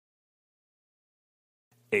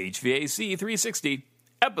HVAC 360,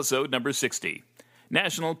 episode number 60,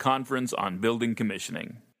 National Conference on Building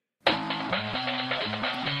Commissioning.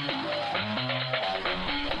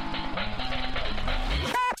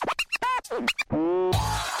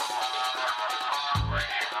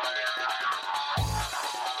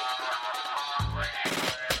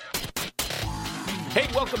 Hey,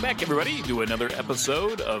 welcome back, everybody, to another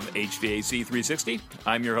episode of HVAC 360.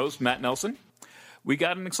 I'm your host, Matt Nelson. We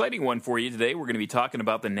got an exciting one for you today. We're going to be talking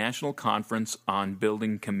about the National Conference on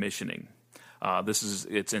Building Commissioning.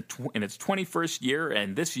 It's in its 21st year,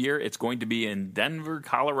 and this year it's going to be in Denver,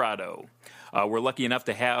 Colorado. We're lucky enough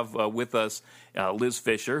to have with us Liz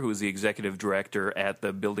Fisher, who is the Executive Director at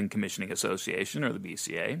the Building Commissioning Association, or the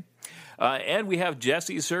BCA. And we have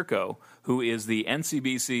Jesse Circo, who is the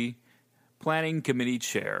NCBC Planning Committee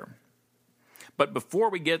Chair. But before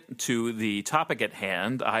we get to the topic at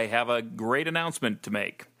hand, I have a great announcement to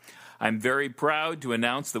make. I'm very proud to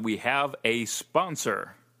announce that we have a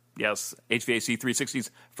sponsor. Yes, HVAC 360's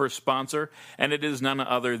first sponsor, and it is none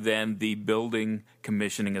other than the Building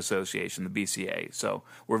Commissioning Association, the BCA. So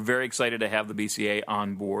we're very excited to have the BCA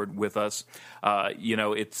on board with us.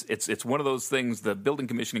 It's one of those things. The Building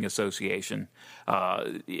Commissioning Association.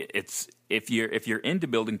 If you're into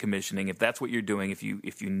building commissioning, if that's what you're doing, if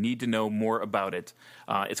you need to know more about it,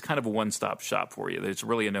 it's kind of a one-stop shop for you. It's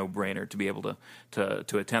really a no-brainer to be able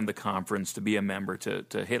to attend the conference, to be a member,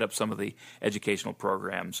 to hit up some of the educational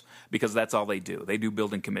programs, because that's all they do. They do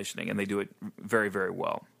building commissioning, and they do it very, very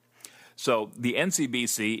well. So the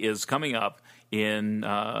NCBC is coming up in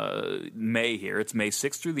May here. It's May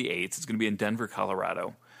 6th through the 8th. It's going to be in Denver,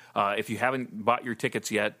 Colorado. If you haven't bought your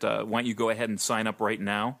tickets yet, why don't you go ahead and sign up right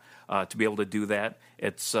now to be able to do that.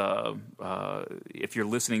 It's if you're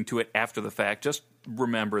listening to it after the fact, just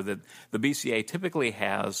remember that the BCA typically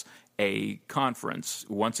has a conference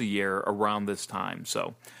once a year around this time.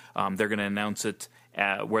 So they're going to announce it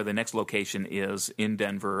where the next location is in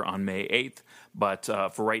Denver on May 8th. But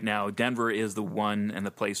for right now, Denver is the one and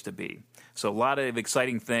the place to be. So a lot of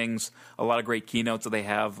exciting things, a lot of great keynotes that they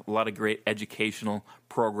have, a lot of great educational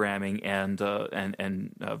programming and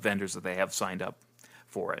vendors that they have signed up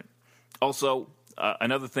for it. Also,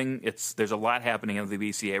 another thing, there's a lot happening in the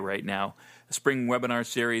BCA right now. The spring webinar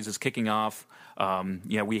series is kicking off.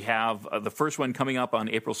 We have the first one coming up on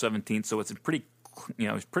April 17th, so it's pretty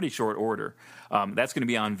short order. That's going to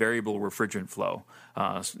be on variable refrigerant flow.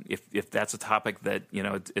 If that's a topic that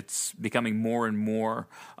it's becoming more and more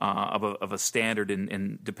of a standard,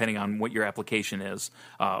 in depending on what your application is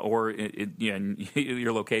or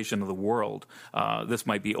your location of the world, this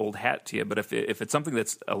might be old hat to you. But if it's something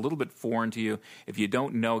that's a little bit foreign to you, if you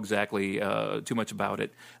don't know exactly too much about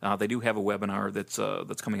it, they do have a webinar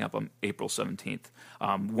that's coming up on April 17th.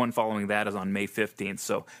 One following that is on May 15th.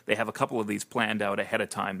 So they have a couple of these planned out ahead of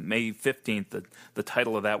time. May 15th, the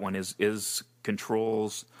title of that one is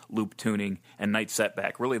Controls, Loop Tuning, and Night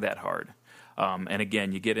Setback. Really that hard. And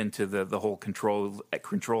again, you get into the whole controls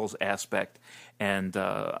aspect and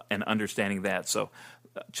understanding that. So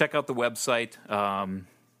check out the website.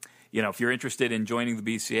 If you're interested in joining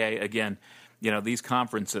the BCA, again, these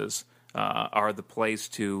conferences are the place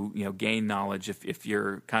to gain knowledge if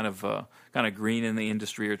you're kind of green in the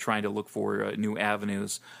industry or trying to look for new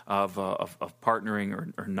avenues of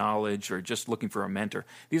partnering or knowledge, or just looking for a mentor.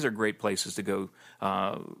 These are great places to go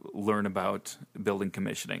learn about building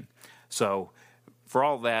commissioning. So for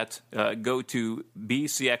all that, go to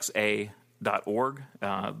bcxa.org.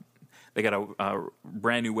 They got a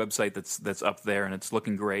brand new website that's up there, and it's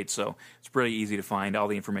looking great. So it's pretty easy to find all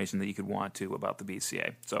the information that you could want to about the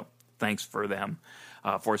BCA. So thanks for them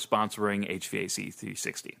for sponsoring HVAC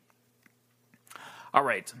 360. All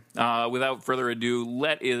right. Without further ado,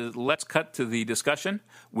 let's cut to the discussion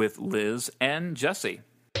with Liz and Jesse.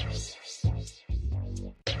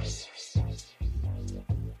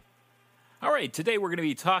 All right. Today we're going to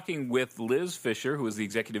be talking with Liz Fisher, who is the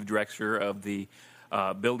Executive Director of the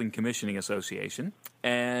Building Commissioning Association,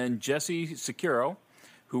 and Jesse Circo,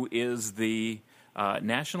 who is the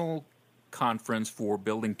National Conference for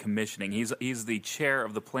Building Commissioning. He's the chair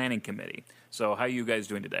of the Planning Committee. So how are you guys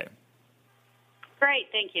doing today? Great,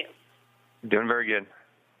 thank you. Doing very good.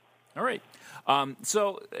 All right.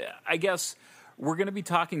 So I guess we're going to be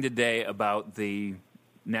talking today about the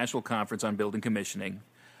National Conference on Building Commissioning.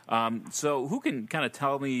 So who can kind of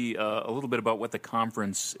tell me a little bit about what the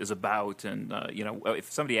conference is about? And,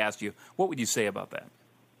 if somebody asked you, what would you say about that?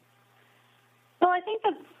 Well, I think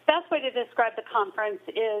the best way to describe the conference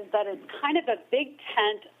is that it's kind of a big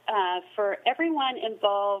tent for everyone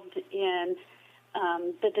involved in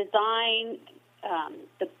the design,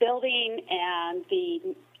 the building, and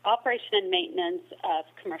the operation and maintenance of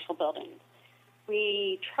commercial buildings.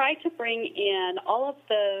 We try to bring in all of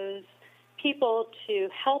those people to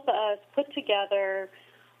help us put together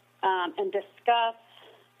and discuss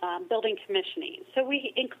building commissioning. So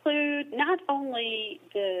we include not only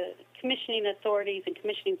the commissioning authorities and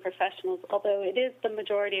commissioning professionals, although it is the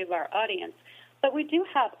majority of our audience, but we do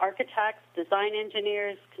have architects, design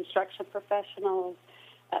engineers, construction professionals,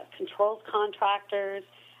 controls contractors,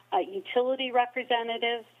 utility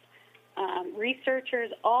representatives,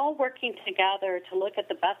 researchers, all working together to look at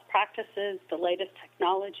the best practices, the latest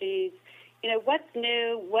technologies, what's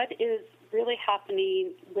new, what is really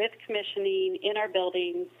happening with commissioning in our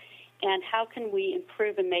buildings, and how can we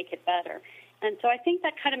improve and make it better. And so I think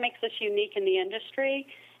that kind of makes us unique in the industry,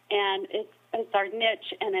 and it's our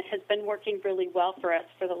niche, and it has been working really well for us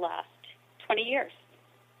for the last 20 years.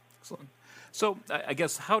 Excellent. So I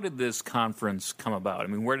guess, how did this conference come about? I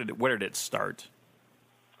mean, where did it start?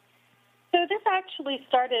 So this actually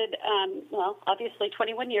started, obviously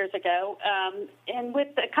 21 years ago, and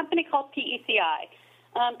with a company called PECI.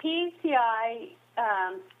 PECI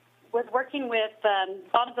was working with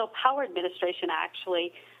Bonneville Power Administration,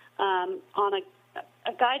 actually, on a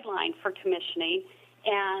guideline for commissioning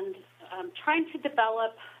and trying to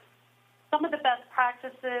develop some of the best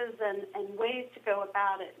practices and ways to go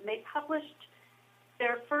about it. And they published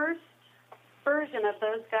their first version of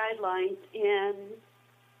those guidelines in,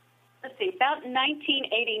 about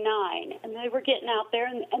 1989, and they were getting out there,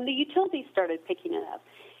 and the utilities started picking it up.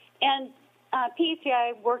 And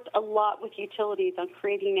PECI worked a lot with utilities on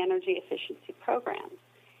creating energy efficiency programs.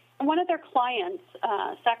 And one of their clients,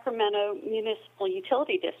 Sacramento Municipal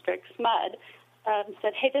Utility District, SMUD,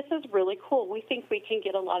 said, hey, this is really cool. We think we can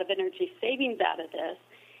get a lot of energy savings out of this,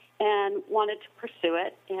 and wanted to pursue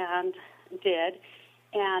it, and did.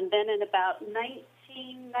 And then in about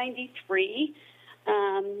 1993,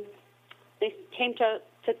 they came to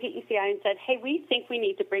PECI and said, hey, we think we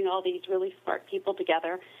need to bring all these really smart people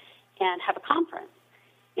together and have a conference.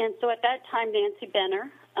 And so at that time, Nancy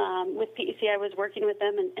Benner with PECI was working with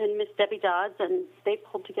them, and Miss Debbie Dodds, and they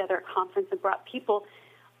pulled together a conference and brought people,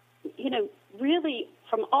 really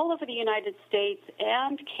from all over the United States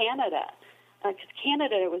and Canada, because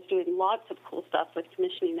Canada was doing lots of cool stuff with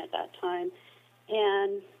commissioning at that time,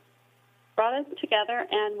 and brought them together,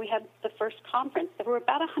 and we had the first conference. There were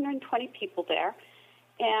about 120 people there,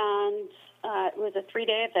 and it was a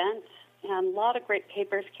 3-day event, and a lot of great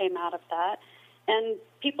papers came out of that, and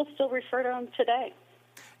people still refer to them today.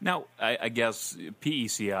 Now, I guess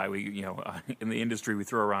PECI, in the industry, we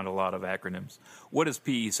throw around a lot of acronyms. What does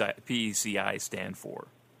PECI stand for?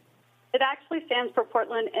 It actually stands for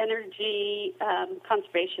Portland Energy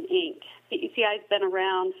Conservation, Inc. PECI has been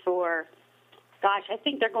around for, I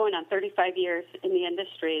think they're going on 35 years in the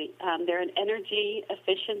industry. They're an energy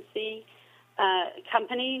efficiency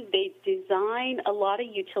company. They design a lot of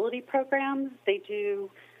utility programs. They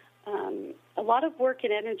do a lot of work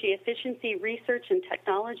in energy efficiency research and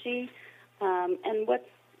technology. And what's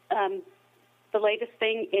the latest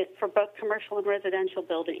thing is for both commercial and residential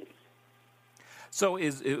buildings. So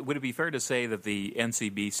would it be fair to say that the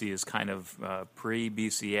NCBC is kind of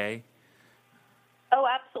pre-BCA? Oh,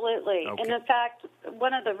 absolutely. Okay. And in fact,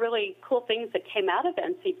 one of the really cool things that came out of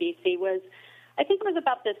NCBC was, I think it was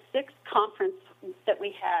about the 6th conference that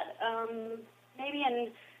we had. Maybe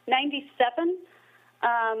in 97,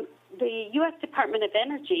 the U.S. Department of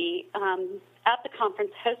Energy at the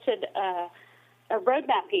conference hosted a road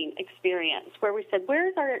mapping experience where we said, where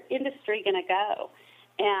is our industry going to go?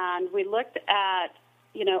 And we looked at,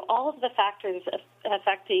 all of the factors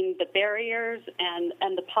affecting the barriers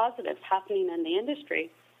and the positives happening in the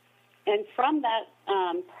industry. And from that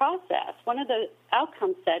process, one of the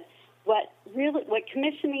outcomes said, what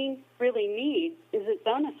commissioning really needs is its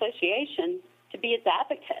own association to be its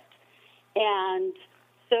advocate. And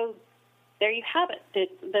so there you have it.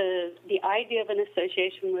 The idea of an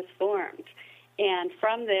association was formed. And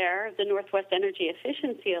from there, the Northwest Energy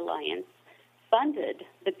Efficiency Alliance funded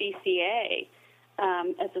the BCA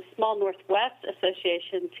as a small Northwest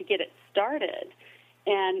association to get it started,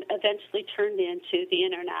 and eventually turned into the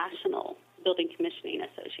International Building Commissioning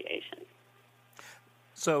Association.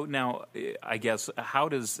 So now, I guess, how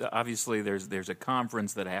does, obviously there's a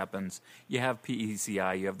conference that happens, you have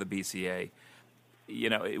PECI, you have the BCA,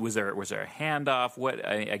 was there a handoff?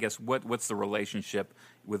 What's the relationship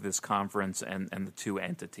with this conference and the two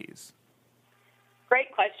entities?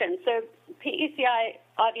 Great question. So PECI,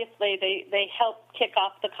 obviously, they helped kick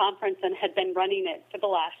off the conference and had been running it for the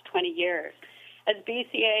last 20 years. As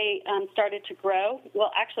BCA started to grow,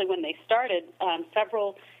 well, actually, when they started,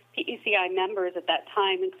 several PECI members at that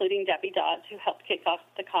time, including Debbie Dodds, who helped kick off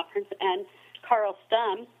the conference, and Carl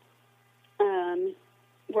Stum,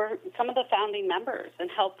 were some of the founding members and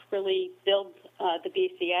helped really build the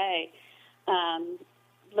BCA.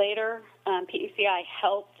 Later, PECI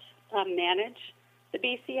helped manage the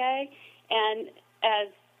BCA, and as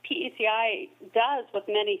PECI does with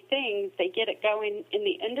many things, they get it going in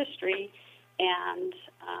the industry and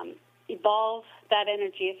evolve that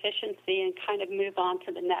energy efficiency and kind of move on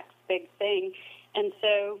to the next big thing. And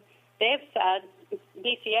so they have said,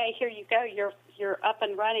 BCA, here you go, you're up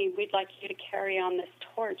and running. We'd like you to carry on this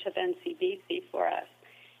torch of NCBC for us.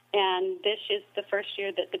 And this is the first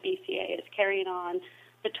year that the BCA is carrying on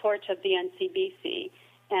the torch of the NCBC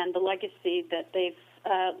and the legacy that they've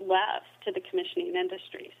left to the commissioning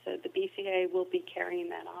industry. So the BCA will be carrying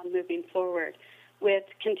that on moving forward with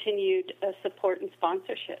continued support and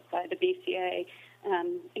sponsorship by the BCA,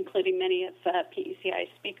 including many of PECI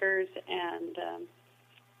speakers and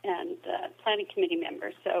planning committee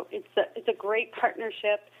members. So it's a great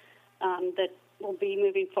partnership that will be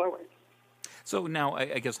moving forward. So now,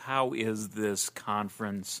 I guess, how is this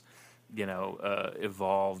conference,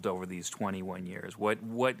 evolved over these 21 years?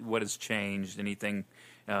 What has changed? Anything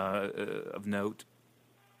of note?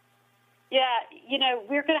 Yeah,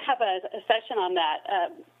 we're going to have a session on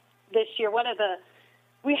that this year.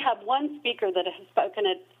 We have one speaker that has spoken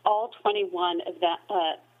at all 21 of the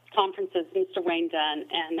conferences, Mr. Wayne Dunn,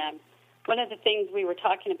 and one of the things we were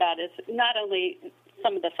talking about is not only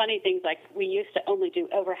some of the funny things, like we used to only do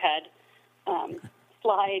overhead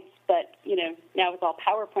slides, but now it's all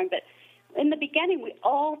PowerPoint. But in the beginning, we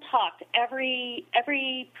all talked. Every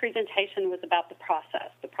presentation was about the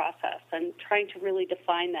process, and trying to really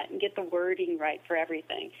define that and get the wording right for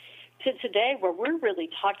everything. To today, where we're really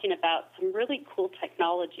talking about some really cool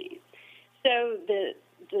technologies. So the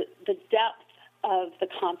depth of the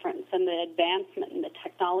conference and the advancement in the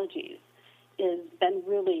technologies has been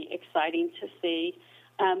really exciting to see.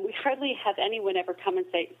 We hardly have anyone ever come and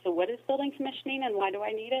say, so what is building commissioning and why do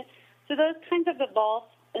I need it? So those kinds of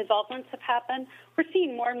evolvements have happened. We're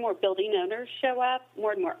seeing more and more building owners show up,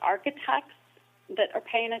 more and more architects that are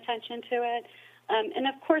paying attention to it. And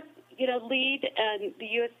of course, LEED and the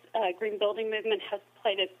U.S. Green Building Movement has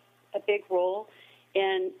played a big role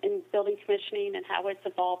in building commissioning and how it's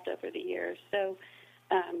evolved over the years. So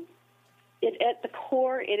at the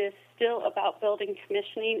core, it is still about building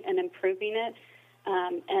commissioning and improving it.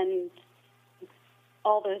 And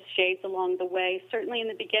all those shades along the way. Certainly in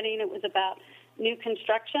the beginning, it was about new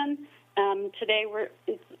construction. Today,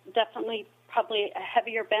 it's definitely probably a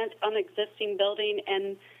heavier bent on existing building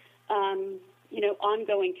and,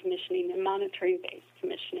 ongoing commissioning and monitoring-based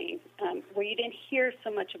commissioning, where you didn't hear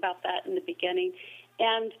so much about that in the beginning.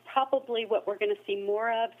 And probably what we're going to see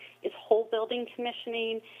more of is whole building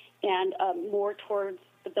commissioning and more towards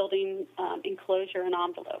the building enclosure and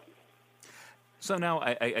envelope. So now,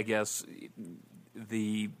 I guess,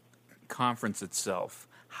 the conference itself,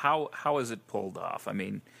 how is it pulled off? I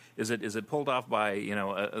mean, is it pulled off by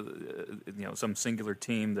some singular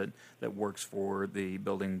team that works for the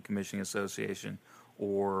Building Commissioning Association,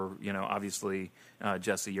 or obviously,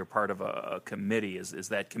 Jesse, you're part of a committee. Is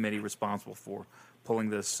that committee responsible for pulling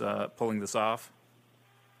this off?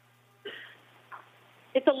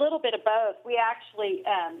 It's a little bit of both. We actually.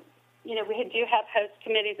 We do have host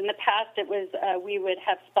committees. In the past, it was we would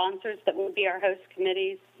have sponsors that would be our host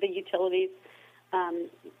committees, the utilities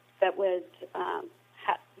that would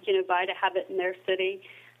vie to have it in their city.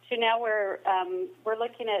 So now we're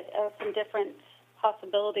looking at some different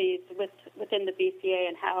possibilities within the BCA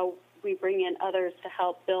and how we bring in others to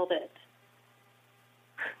help build it.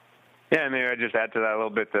 Yeah, maybe I'd just add to that a little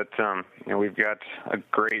bit that we've got a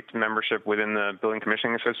great membership within the Building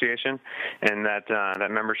Commissioning Association, and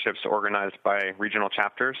that membership's organized by regional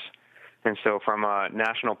chapters. And so from a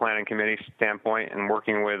national planning committee standpoint and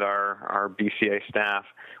working with our BCA staff,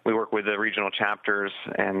 we work with the regional chapters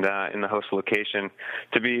and in the host location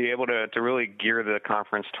to be able to really gear the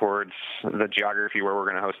conference towards the geography where we're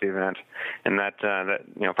going to host the event. And that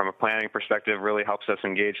from a planning perspective really helps us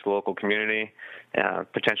engage the local community,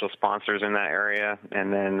 potential sponsors in that area,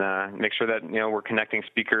 and then make sure that we're connecting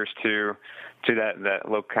speakers to that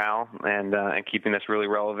locale and keeping this really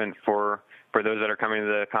relevant for those that are coming to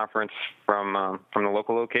the conference from the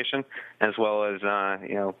local location, as well as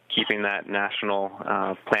keeping that national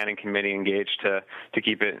planning committee engaged to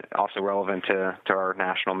keep it also relevant to our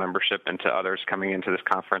national membership and to others coming into this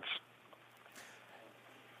conference.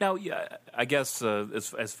 Now, I guess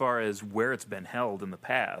as far as where it's been held in the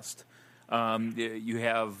past, you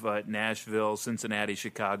have Nashville, Cincinnati,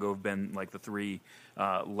 Chicago have been like the three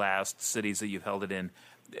last cities that you've held it in.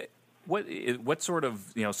 what sort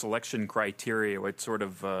of selection criteria, what sort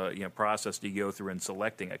of process do you go through in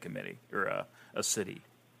selecting a committee or a city?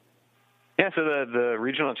 Yeah, so the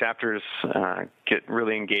regional chapters get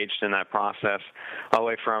really engaged in that process, all the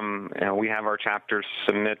way from we have our chapters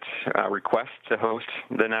submit requests to host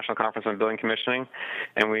the National Conference on Building Commissioning,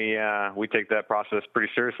 and we take that process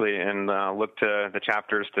pretty seriously and look to the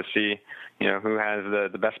chapters to see who has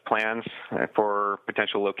the best plans for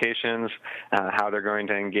potential locations, how they're going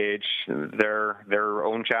to engage their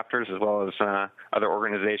own chapters as well as other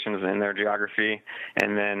organizations in their geography,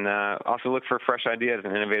 and then also look for fresh ideas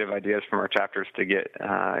and innovative ideas from our chapters to get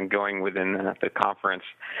going within the conference.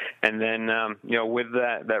 And then, with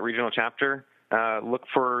that regional chapter, look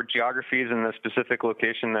for geographies in the specific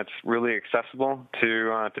location that's really accessible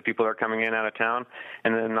to people that are coming in out of town,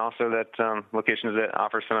 and then also that locations that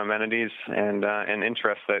offer some amenities and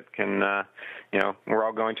interests that can, we're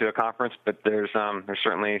all going to a conference, but there's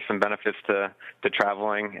certainly some benefits to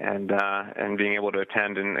traveling and being able to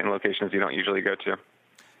attend in locations you don't usually go to.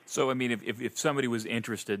 So, I mean, if somebody was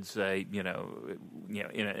interested, say, in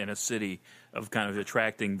a city of kind of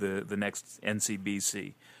attracting the next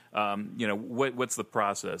NCBC, what's the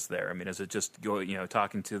process there? I mean, is it just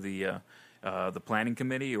talking to the planning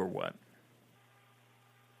committee or what?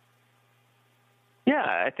 Yeah,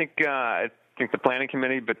 I think the planning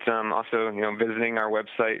committee, but also visiting our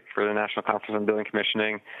website for the National Conference on Building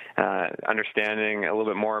Commissioning, understanding a little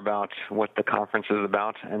bit more about what the conference is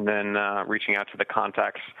about, and then reaching out to the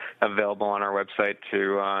contacts available on our website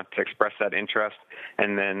to express that interest.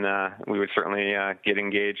 And then we would certainly get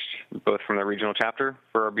engaged both from the regional chapter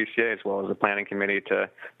for our BCA as well as the planning committee to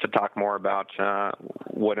talk more about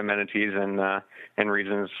what amenities and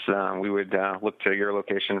reasons we would look to your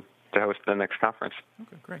location to host the next conference.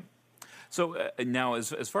 Okay, great. So now,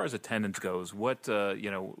 as far as attendance goes, what's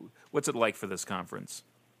it like for this conference?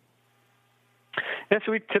 Yeah,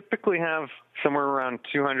 so we typically have somewhere around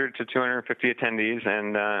 200 to 250 attendees,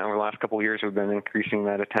 and over the last couple of years, we've been increasing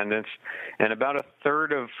that attendance. And about a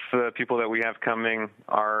third of the people that we have coming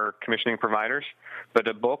are commissioning providers, but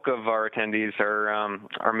the bulk of our attendees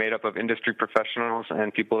are made up of industry professionals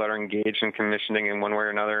and people that are engaged in commissioning in one way or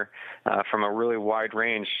another from a really wide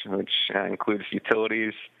range, which includes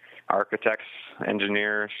utilities, architects,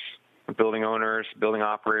 engineers, building owners, building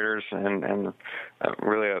operators, and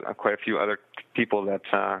really quite a few other people that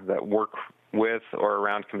work with or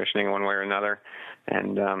around commissioning in one way or another.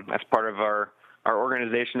 And as part of our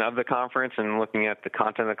organization of the conference and looking at the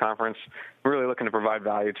content of the conference, we're really looking to provide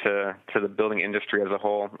value to the building industry as a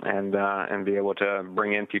whole and be able to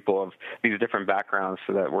bring in people of these different backgrounds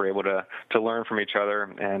so that we're able to learn from each other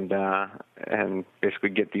and basically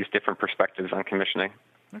get these different perspectives on commissioning.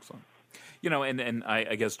 Excellent. And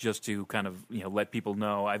I guess just to kind of let people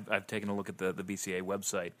know, I've taken a look at the BCA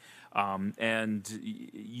website, and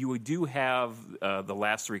you do have the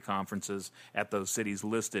last three conferences at those cities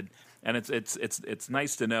listed, and it's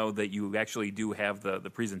nice to know that you actually do have the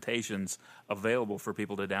presentations available for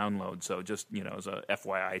people to download. So just as a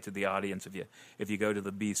FYI to the audience, if you go to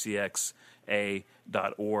the bcxa.org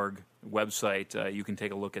website, you can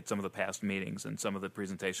take a look at some of the past meetings and some of the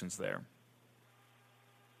presentations there.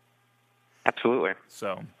 Absolutely.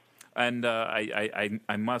 So, and I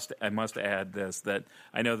must add this, that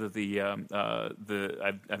I know that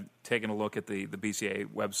I've taken a look at the BCA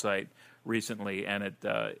website recently, and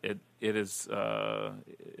it is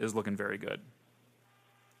looking very good.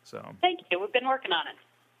 So thank you. We've been working on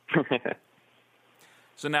it.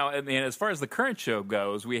 So now, I mean, as far as the current show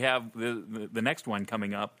goes, we have the next one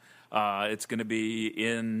coming up. It's going to be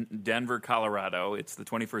in Denver, Colorado. It's the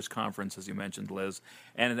 21st conference, as you mentioned, Liz,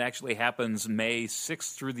 and it actually happens May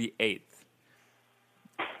 6th through the 8th.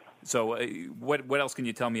 So what else can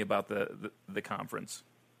you tell me about the conference?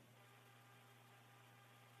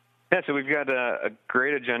 Yeah, so we've got a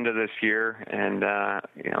great agenda this year, and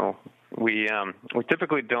we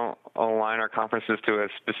typically don't align our conferences to a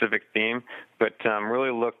specific theme, but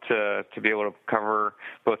really look to be able to cover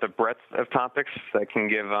both a breadth of topics that can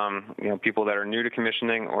give people that are new to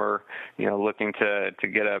commissioning or looking to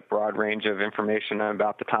get a broad range of information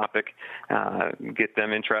about the topic, get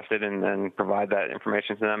them interested and then provide that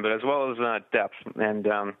information to them, but as well as depth. And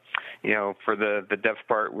for the depth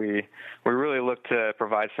part, we really look to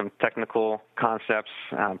provide some technical concepts,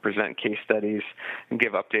 present case studies, and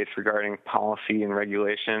give updates regarding policy and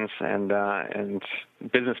regulations and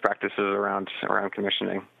business practices around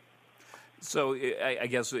commissioning. So I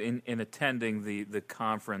guess in attending the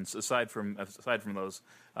conference, aside from those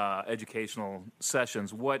educational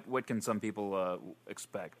sessions, what can some people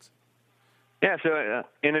expect? Yeah, so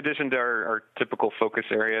in addition to our typical focus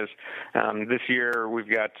areas, this year we've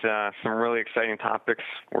got some really exciting topics.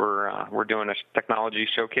 We're doing a technology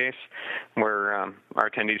showcase where our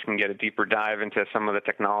attendees can get a deeper dive into some of the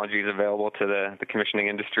technologies available to the commissioning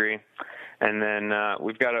industry. And then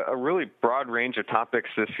we've got a really broad range of topics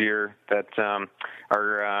this year that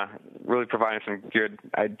are really providing some good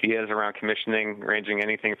ideas around commissioning, ranging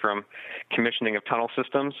anything from commissioning of tunnel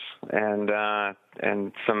systems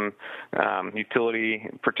and some utility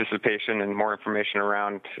participation and more information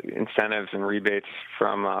around incentives and rebates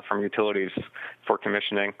from utilities for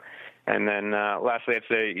commissioning. And then lastly, I'd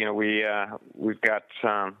say we've got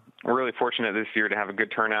we're really fortunate this year to have a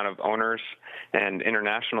good turnout of owners and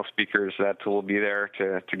international speakers that will be there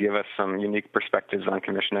to give us some unique perspectives on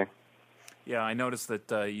commissioning. Yeah, I noticed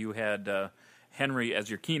that you had Henry as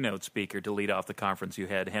your keynote speaker to lead off the conference. You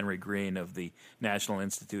had Henry Green of the National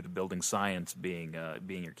Institute of Building Science being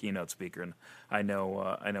your keynote speaker, and I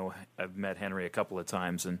know I've met Henry a couple of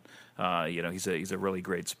times, and he's a really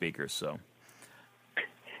great speaker. So.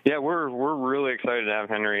 Yeah, we're really excited to have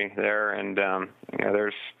Henry there, and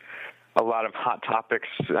there's a lot of hot topics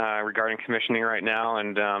regarding commissioning right now,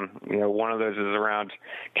 and one of those is around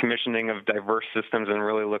commissioning of diverse systems and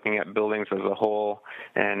really looking at buildings as a whole.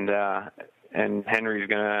 And Henry's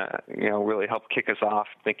going to really help kick us off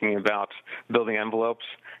thinking about building envelopes,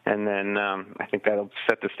 and then I think that'll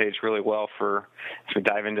set the stage really well for as we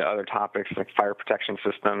dive into other topics like fire protection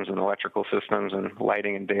systems and electrical systems and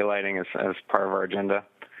lighting and daylighting as part of our agenda.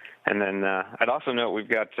 And then I'd also note we've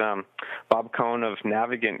got Bob Cohn of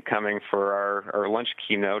Navigant coming for our lunch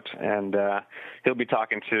keynote, and he'll be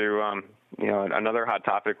talking to another hot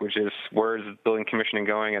topic, which is where is building commissioning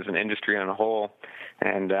going as an industry on a whole.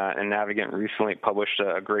 And Navigant recently published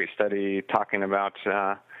a great study talking about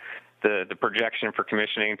the projection for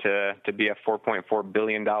commissioning to be a $4.4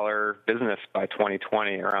 billion business by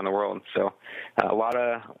 2020 around the world. So a lot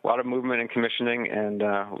of movement in commissioning, and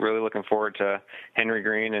really looking forward to Henry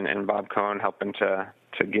Green and Bob Cohn helping to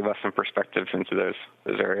give us some perspectives into those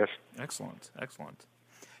areas. Excellent.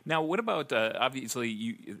 Now, what about obviously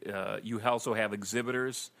you also have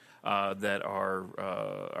exhibitors that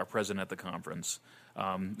are present at the conference.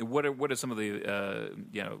 What are some of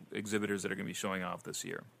the exhibitors that are going to be showing off this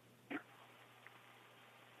year?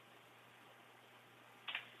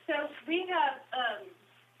 So we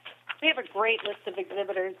have a great list of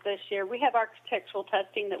exhibitors this year. We have Architectural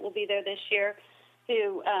Testing that will be there this year,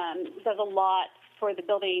 who does a lot for the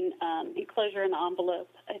building enclosure and envelope.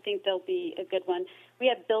 I think they'll be a good one. We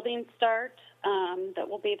have Building Start that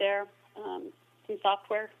will be there, some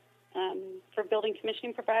software for building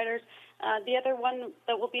commissioning providers. The other one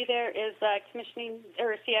that will be there is Commissioning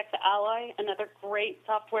or CX Ally, another great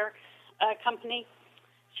software company.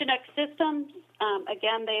 Chinook Systems,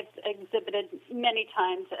 again, they've exhibited many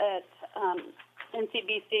times at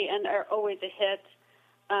NCBC and are always a hit.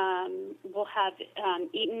 We'll have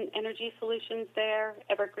Eaton Energy Solutions there.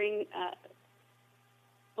 Evergreen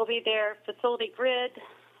will be there. Facility Grid,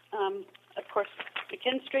 of course,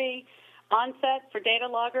 McKinstry. Onset for data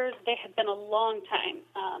loggers, they have been a long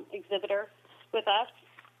time exhibitor with us.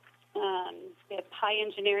 We have Pi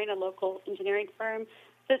Engineering, a local engineering firm.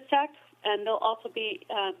 Systech, and they'll also be,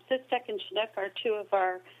 Systech and Chinook are two of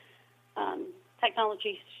our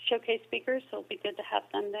technology showcase speakers, so it'll be good to have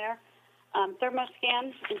them there.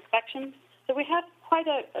 Thermoscan Inspections. So we have quite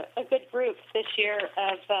a good group this year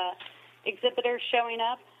of exhibitors showing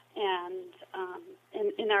up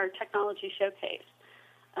and in our technology showcase.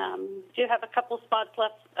 Do have a couple spots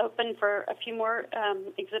left open for a few more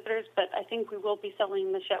exhibitors, but I think we will be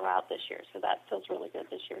selling the show out this year, so that feels really good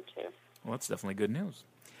this year too. Well, that's definitely good news.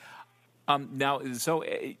 Now, so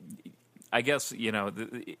I guess,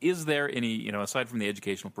 is there any, aside from the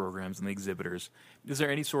educational programs and the exhibitors, is there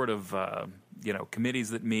any sort of,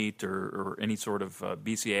 committees that meet or any sort of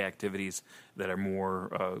BCA activities that are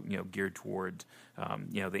more, geared toward,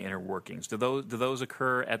 the inner workings? Do those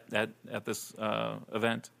occur at this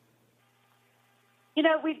event?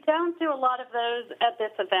 We don't do a lot of those at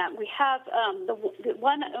this event. We have the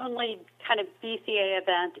one only kind of BCA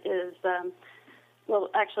event is,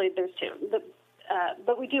 actually there's two.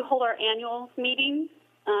 But we do hold our annual meeting,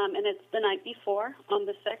 and it's the night before, on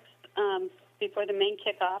the 6th, before the main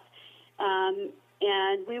kickoff.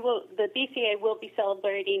 And the BCA will be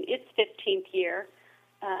celebrating its 15th year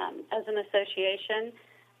as an association.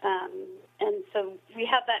 And so we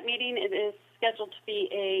have that meeting. It is scheduled to be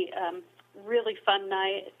a really fun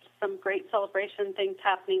night, some great celebration things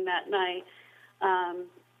happening that night,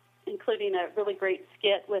 including a really great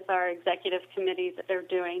skit with our executive committees that they're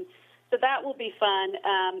doing. So that will be fun.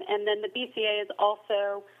 And then the BCA is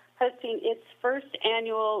also hosting its first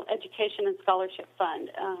annual Education and Scholarship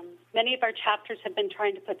Fund. Many of our chapters have been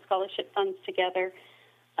trying to put scholarship funds together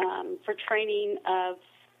for training of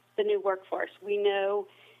the new workforce. We know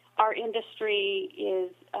our industry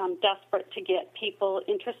is desperate to get people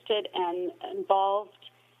interested and involved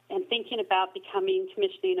and thinking about becoming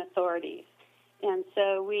commissioning authorities. And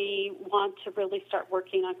so we want to really start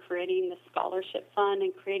working on creating the scholarship fund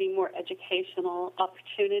and creating more educational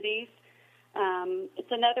opportunities.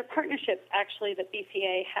 It's another partnership, actually, that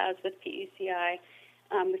BCA has with PECI.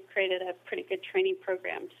 We've created a pretty good training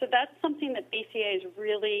program. So that's something that BCA is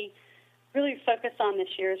really focused on this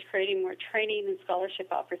year, is creating more training and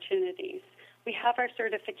scholarship opportunities. We have our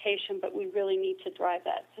certification, but we really need to drive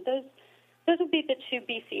that. So those would be the two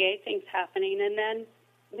BCA things happening. And then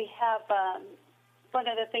we have one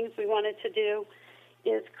of the things we wanted to do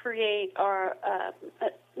is create our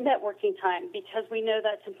networking time, because we know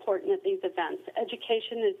that's important at these events.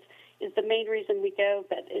 Education is the main reason we go,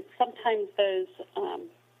 but it's sometimes those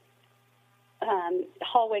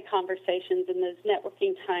hallway conversations and those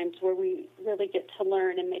networking times where we really get to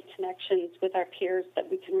learn and make connections with our peers that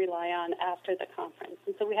we can rely on after the conference.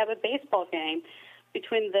 And so we have a baseball game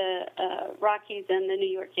between the Rockies and the New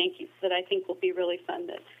York Yankees that I think will be really fun.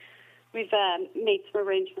 We've made some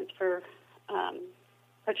arrangements for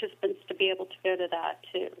participants to be able to go to that,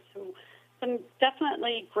 too. So some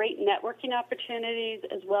definitely great networking opportunities,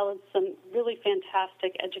 as well as some really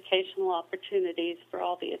fantastic educational opportunities for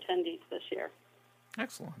all the attendees this year.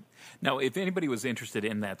 Excellent. Now, if anybody was interested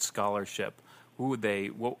in that scholarship, how would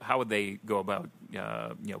they go about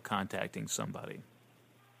contacting somebody?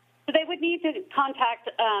 So they would need to contact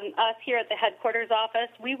us here at the headquarters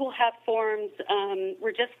office. We will have forms.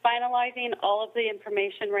 We're just finalizing all of the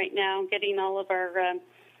information right now, getting all of our,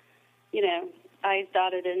 I's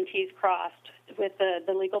dotted and T's crossed with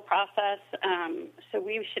the legal process. So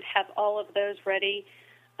we should have all of those ready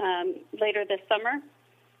later this summer.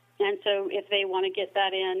 And so if they want to get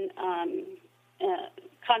that in,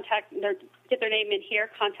 get their name in here,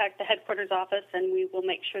 contact the headquarters office, and we will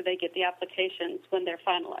make sure they get the applications when they're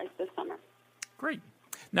finalized this summer. Great.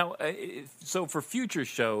 Now, so for future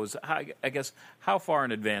shows, I guess, how far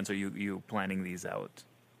in advance are you planning these out?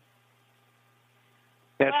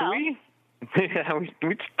 Yeah, so we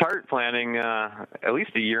start planning at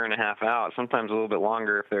least a year and a half out, sometimes a little bit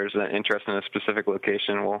longer if there's an interest in a specific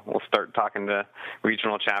location. We'll start talking to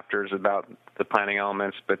regional chapters about the planning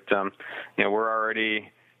elements, but we're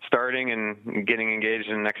already starting and getting engaged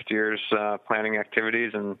in next year's planning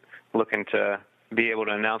activities and looking to be able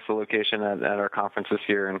to announce the location at our conference this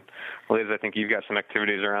year. And Liz, I think you've got some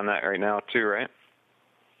activities around that right now too, right?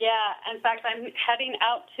 Yeah, in fact, I'm heading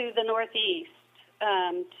out to the Northeast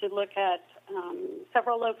to look at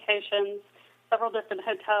several locations, several different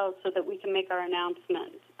hotels, so that we can make our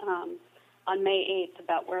announcement on May 8th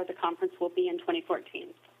about where the conference will be in 2014.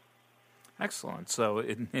 Excellent. So,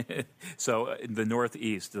 in the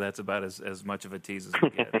Northeast, that's about as much of a tease as we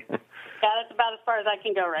get. Yeah, that's about as far as I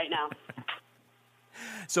can go right now.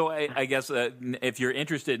 So I guess if you're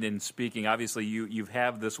interested in speaking, obviously you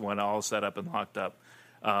have this one all set up and locked up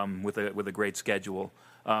with a great schedule.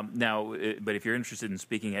 Now, but if you're interested in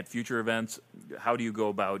speaking at future events, how do you go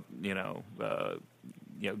about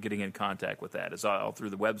getting in contact with that? Is it all through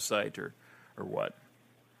the website or what?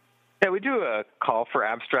 Yeah, we do a call for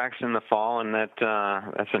abstracts in the fall, and that's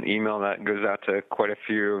an email that goes out to quite a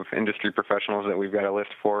few of industry professionals that we've got a list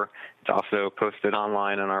for. It's also posted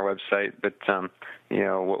online on our website. But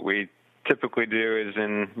what we typically do is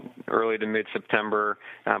in early to mid-September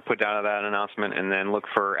put out that announcement, and then look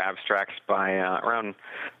for abstracts by around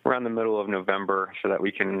the middle of November, so that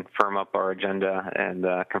we can firm up our agenda and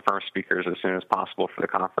confirm speakers as soon as possible for the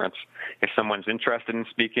conference. If someone's interested in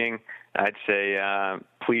speaking, I'd say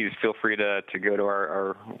please feel free to go to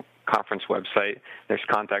our conference website. There's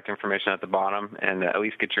contact information at the bottom, and at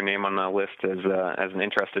least get your name on the list as an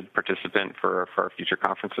interested participant for our future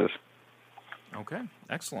conferences. Okay,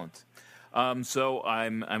 excellent. So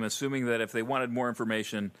I'm assuming that if they wanted more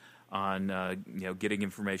information on getting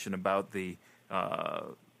information about the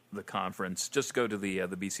conference, just go to the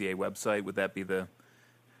BCA website. Would that be the?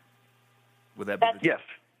 Yes.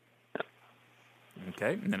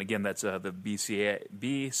 Okay, and then again, that's the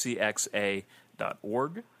bcxa.org.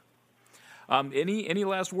 Any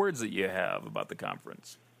last words that you have about the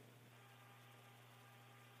conference?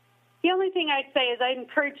 The only thing I'd say is I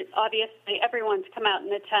encourage, obviously, everyone to come out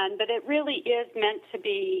and attend, but it really is meant to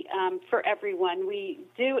be for everyone. We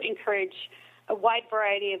do encourage a wide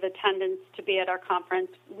variety of attendance to be at our conference.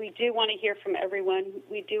 We do want to hear from everyone.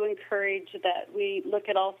 We do encourage that we look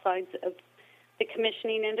at all sides of the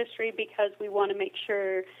commissioning industry, because we want to make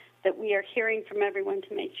sure that we are hearing from everyone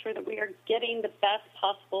to make sure that we are getting the best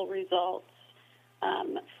possible results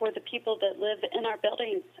for the people that live in our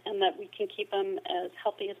buildings and that we can keep them as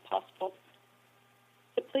healthy as possible.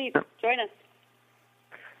 So please join us.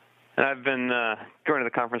 I've been going to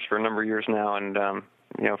the conference for a number of years now, and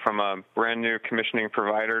from a brand new commissioning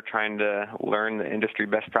provider trying to learn the industry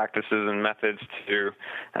best practices and methods to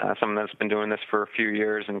someone that's been doing this for a few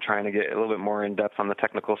years and trying to get a little bit more in depth on the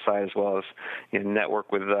technical side, as well as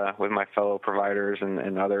network with my fellow providers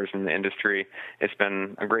and others in the industry. It's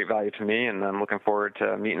been a great value to me, and I'm looking forward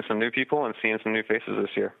to meeting some new people and seeing some new faces this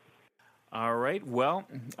year. All right. Well,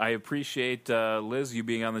 I appreciate, Liz, you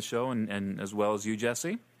being on the show, and as well as you,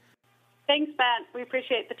 Jesse. Thanks, Matt. We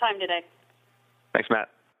appreciate the time today. Thanks, Matt.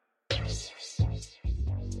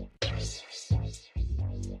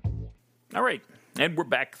 All right, and we're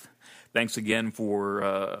back. Thanks again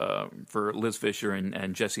for Liz Fisher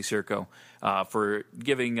and Jesse Circo for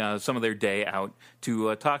giving some of their day out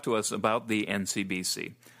to talk to us about the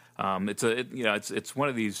NCBC. It's one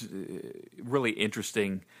of these really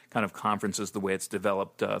interesting kind of conferences, the way it's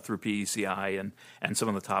developed through PECI and some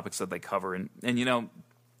of the topics that they cover, and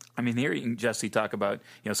hearing Jesse talk about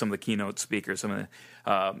some of the keynote speakers, some of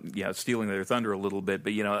the stealing their thunder a little bit,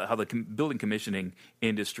 but how the building commissioning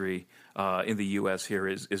industry in the U.S. here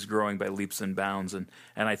is growing by leaps and bounds, and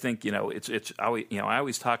I think I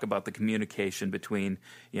always talk about the communication between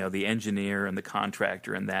the engineer and the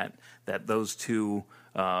contractor, and that those two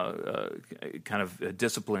kind of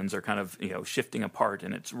disciplines are kind of shifting apart,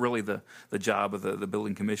 and it's really the job of the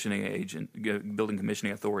building commissioning building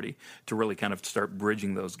commissioning authority to really kind of start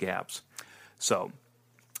bridging those gaps. So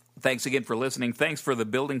thanks again for listening. Thanks for the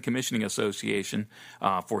Building Commissioning Association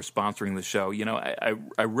for sponsoring the show.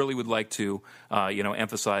 I really would like to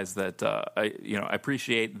emphasize that I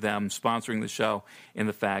appreciate them sponsoring the show in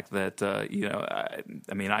the fact that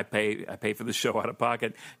I pay for the show out of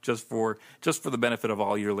pocket just for the benefit of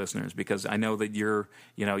all your listeners, because I know that you're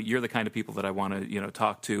the kind of people that I want to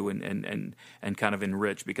talk to and kind of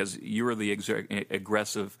enrich, because you are the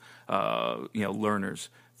aggressive learners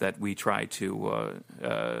that we try to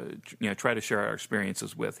share our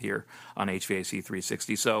experiences with here on HVAC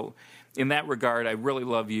 360. So, in that regard, I really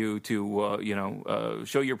love you to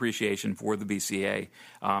show your appreciation for the BCA.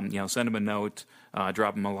 Send them a note,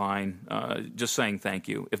 drop them a line, just saying thank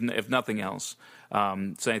you. If nothing else,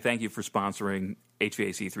 saying thank you for sponsoring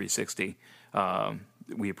HVAC 360.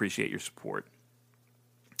 We appreciate your support.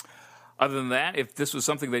 Other than that, if this was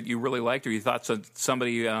something that you really liked or you thought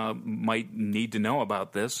somebody might need to know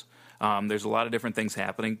about this, there's a lot of different things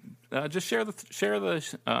happening. Just share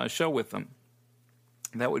the show with them.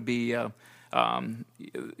 That would be the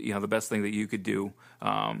best thing that you could do,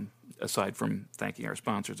 aside from thanking our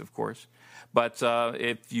sponsors, of course. But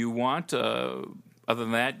if you want, other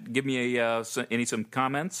than that, give me some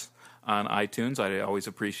comments on iTunes. I always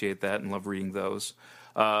appreciate that and love reading those.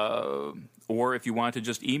 Or if you want to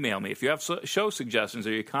just email me. If you have show suggestions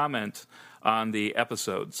or you comment on the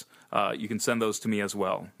episodes, you can send those to me as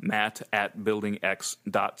well,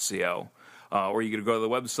 matt@buildingx.co. Or you can go to the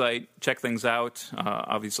website, check things out,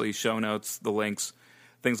 obviously show notes, the links,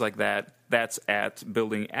 things like that. That's at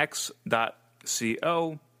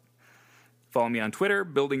buildingx.co. Follow me on Twitter,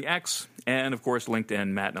 BuildingX, and, of course, LinkedIn,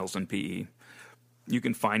 Matt Nelson, PE. You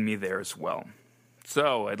can find me there as well.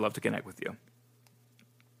 So I'd love to connect with you.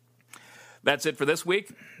 That's it for this week.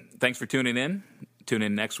 Thanks for tuning in. Tune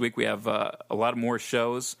in next week. We have a lot more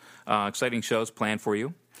shows, exciting shows planned for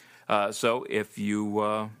you. So if you,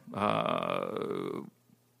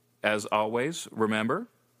 as always, remember,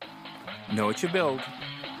 know what you build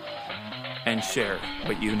and share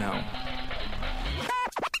what you know.